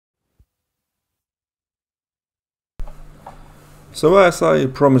So as I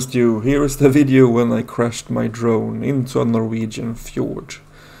promised you, here is the video when I crashed my drone into a Norwegian fjord.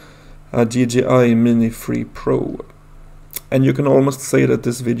 A Dji Mini 3 Pro. And you can almost say that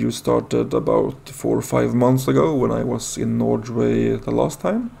this video started about 4 or 5 months ago when I was in Norway the last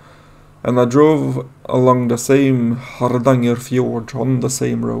time. And I drove along the same Hardanger fjord on the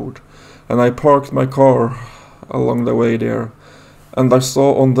same road. And I parked my car along the way there. And I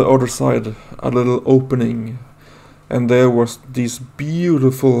saw on the other side a little opening. And there was these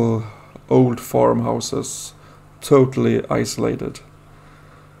beautiful old farmhouses, totally isolated.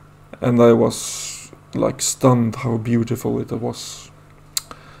 And I was like stunned how beautiful it was.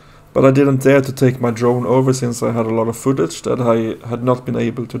 But I didn't dare to take my drone over since I had a lot of footage that I had not been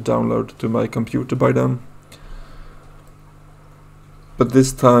able to download to my computer by then. But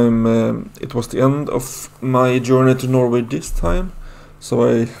this time it was the end of my journey to Norway this time, so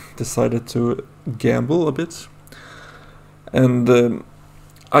I decided to gamble a bit. And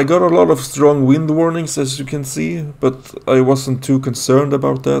I got a lot of strong wind warnings, as you can see, but I wasn't too concerned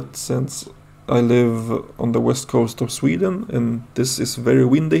about that since I live on the west coast of Sweden and this is very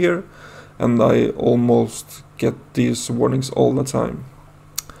windy here, and I almost get these warnings all the time.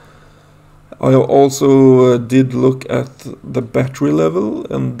 I also did look at the battery level,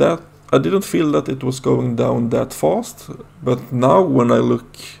 and that I didn't feel that it was going down that fast, but now when I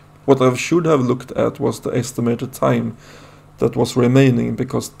look, what I should have looked at was the estimated time that was remaining,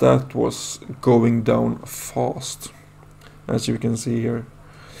 because that was going down fast, as you can see here.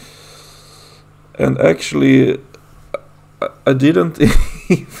 And actually I didn't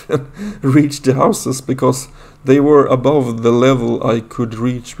even reach the houses because they were above the level I could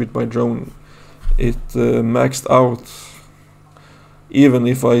reach with my drone. It maxed out even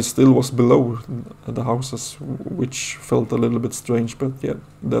if I still was below the houses, which felt a little bit strange, but yeah,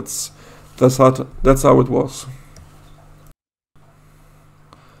 that's how it was.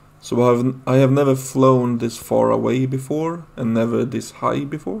 So I have never flown this far away before, and never this high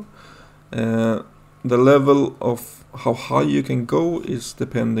before. The level of how high you can go is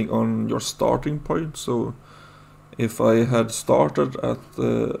depending on your starting point. So if I had started at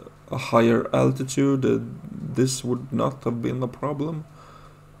a higher altitude, this would not have been a problem.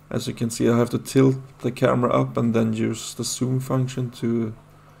 As you can see, I have to tilt the camera up and then use the zoom function to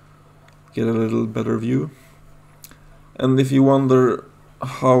get a little better view. And if you wonder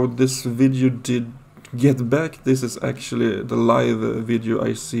how this video did get back, this is actually the live video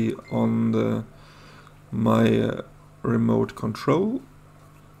I see on my remote control.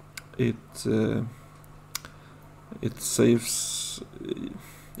 It saves.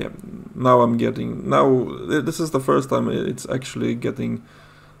 Yeah, now this is the first time it's actually getting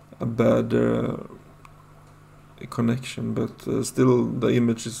a bad connection, but still the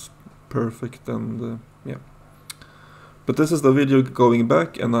image is perfect, and yeah. But this is the video going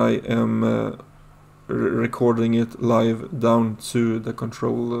back, and I am recording it live down to the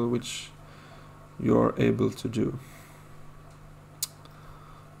control, which you are able to do.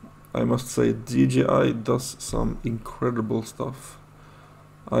 I must say, DJI does some incredible stuff.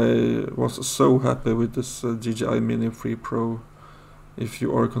 I was so happy with this Dji Mini 3 Pro. If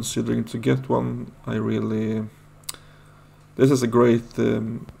you are considering to get one, this is a great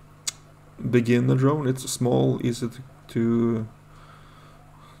beginner drone. It's small, easy to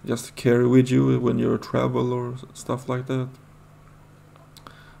just carry with you when you travel or stuff like that.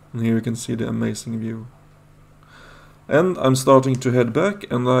 And here you can see the amazing view. And I'm starting to head back,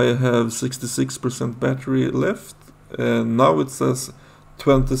 and I have 66% battery left, and now it says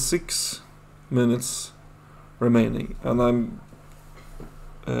 26 minutes remaining, and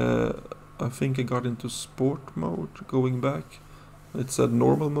I think I got into sport mode going back. It said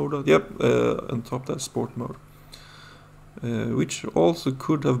normal mode, yep, on top that sport mode. Which also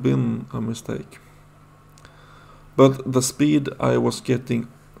could have been a mistake. But the speed I was getting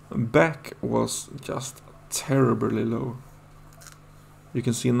back was just terribly low. You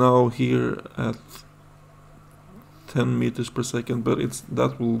can see now here at 10 meters per second, but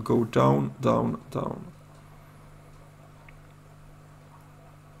that will go down, down, down.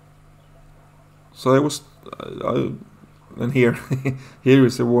 So and here, here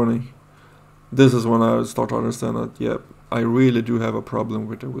is a warning. This is when I start to understand that, yeah, I really do have a problem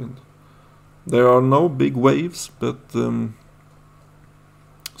with the wind. There are no big waves, but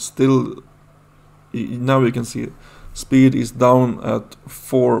still, now you can see it. Speed is down at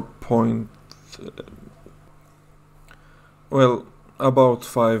 4 point, well, about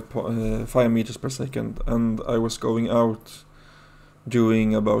 5 meters per second, and I was going out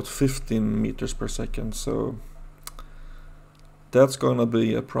doing about 15 meters per second, so that's gonna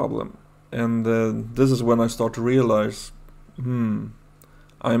be a problem. And this is when I start to realize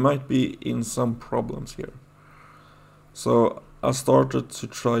I might be in some problems here. So I started to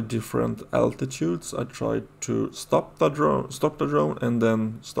try different altitudes. I tried to stop the drone and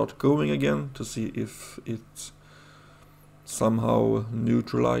then start going again to see if it somehow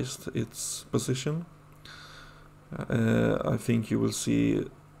neutralized its position. I think you will see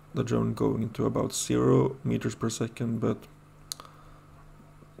the drone going to about 0 meters per second, but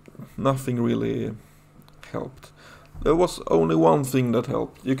nothing really helped. There was only one thing that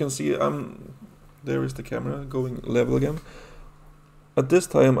helped. You can see there is the camera going level again. At this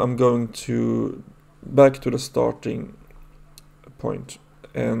time I'm going back to the starting point,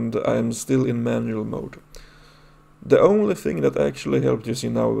 and I'm still in manual mode. The only thing that actually helped, you see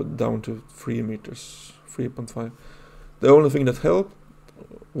now down to 3 meters, 3.5. The only thing that helped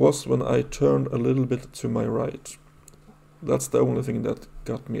was when I turned a little bit to my right. That's the only thing that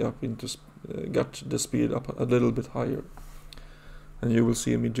got me up got the speed up a little bit higher. And you will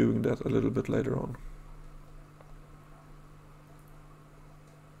see me doing that a little bit later on.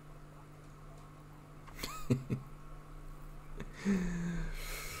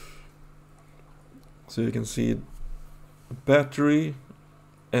 So you can see battery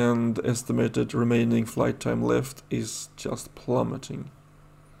and estimated remaining flight time left is just plummeting.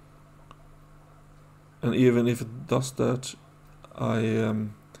 And even if it does that, I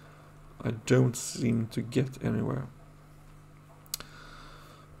don't seem to get anywhere.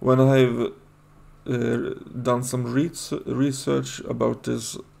 When I've done some research about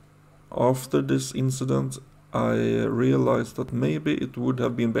this after this incident, I realized that maybe it would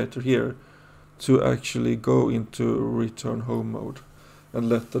have been better here to actually go into return home mode and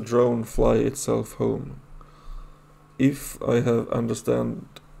let the drone fly itself home. If I have understand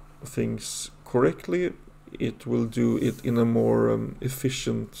things correctly, it will do it in a more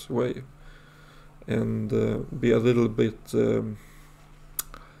efficient way and be a little bit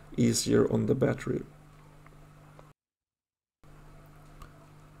easier on the battery.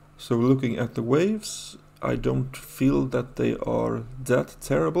 So looking at the waves, I don't feel that they are that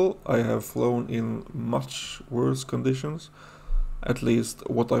terrible. I have flown in much worse conditions, at least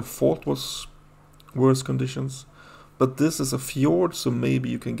what I thought was worse conditions. But this is a fjord, so maybe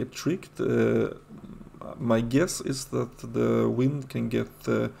you can get tricked. My guess is that the wind can get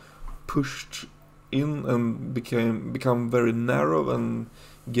pushed in and become very narrow and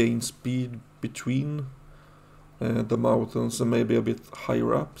gain speed between the mountains and maybe a bit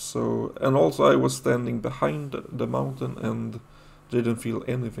higher up. So, and also I was standing behind the mountain and didn't feel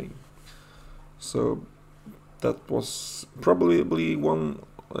anything. So that was probably one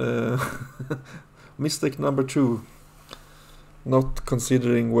mistake number 2. Not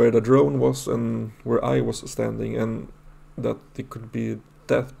considering where the drone was and where I was standing, and that it could be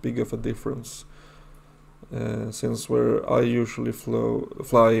that big of a difference. Since where I usually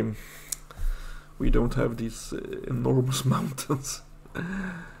fly, we don't have these enormous mountains.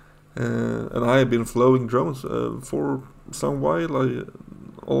 And I have been flying drones for some while. I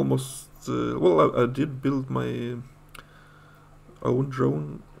almost, I did build my own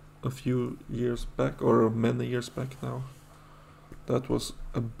drone a few years back, or many years back now. That was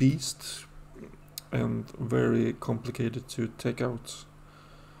a beast and very complicated to take out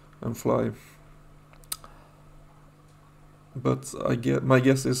and fly. But my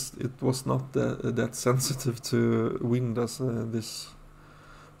guess is it was not that sensitive to wind as this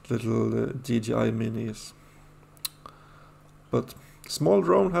little Dji Mini is. But small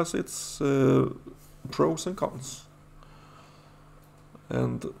drone has its pros and cons.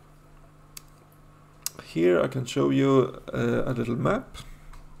 And here I can show you a little map.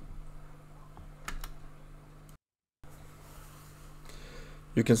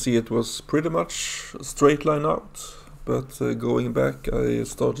 You can see it was pretty much a straight line out, but going back I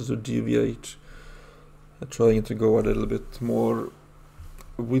started to deviate, trying to go a little bit more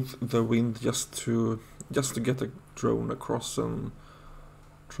with the wind just to get the drone across and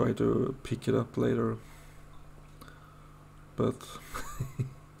try to pick it up later. But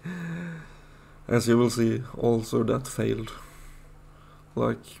as you will see, also that failed.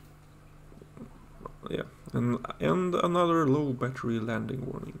 Like, yeah, and another low battery landing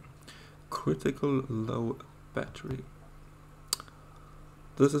warning. Critical low battery.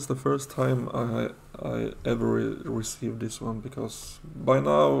 This is the first time I ever received this one, because by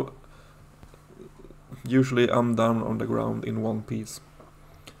now usually I'm down on the ground in one piece.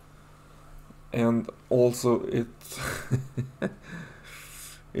 And also it's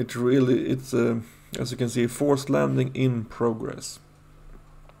as you can see, forced landing in progress.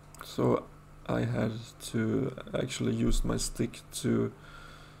 So I had to actually use my stick to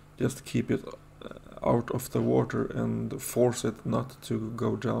just keep it out of the water and force it not to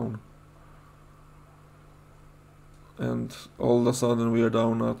go down. And all of a sudden we are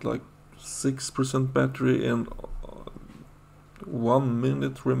down at like 6% battery and 1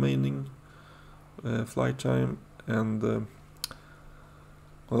 minute remaining flight time, and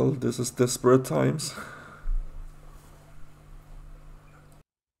well, this is desperate times.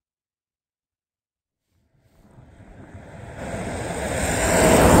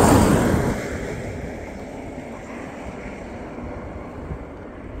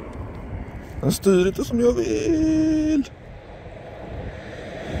 Jag styr inte som jag vill.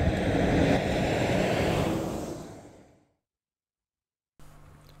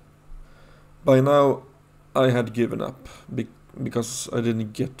 By now I had given up because I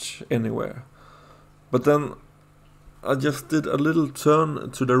didn't get anywhere. But then I just did a little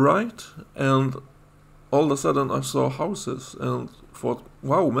turn to the right, and all of a sudden I saw houses and thought,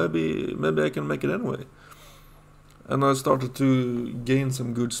 wow, maybe I can make it anyway. And I started to gain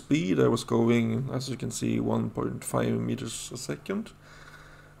some good speed. I was going, as you can see, 1.5 meters a second.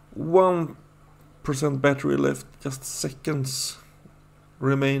 1% battery left, just seconds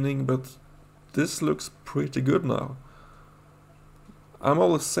remaining, but this looks pretty good now. I'm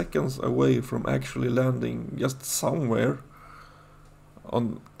almost seconds away from actually landing just somewhere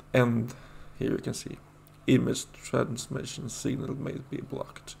on end. Here you can see image transmission signal may be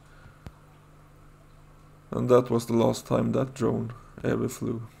blocked. And that was the last time that drone ever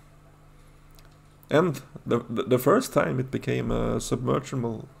flew. And the first time it became a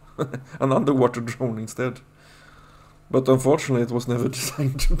submersible, an underwater drone instead. But unfortunately it was never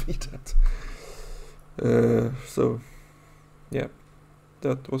designed to be that. So, yeah,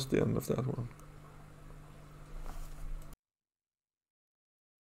 that was the end of that one.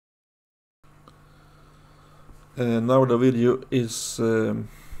 Now the video is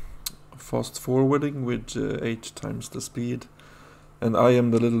fast forwarding with 8 times the speed, and I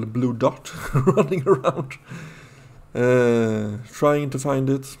am the little blue dot running around trying to find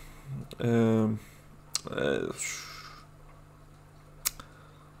it.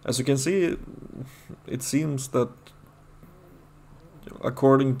 As you can see, it seems that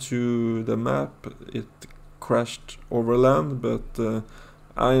according to the map it crashed over land, but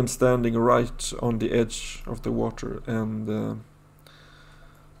I am standing right on the edge of the water, and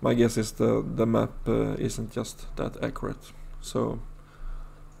my guess is the map isn't just that accurate. So,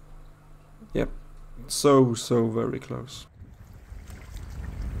 yep, so very close.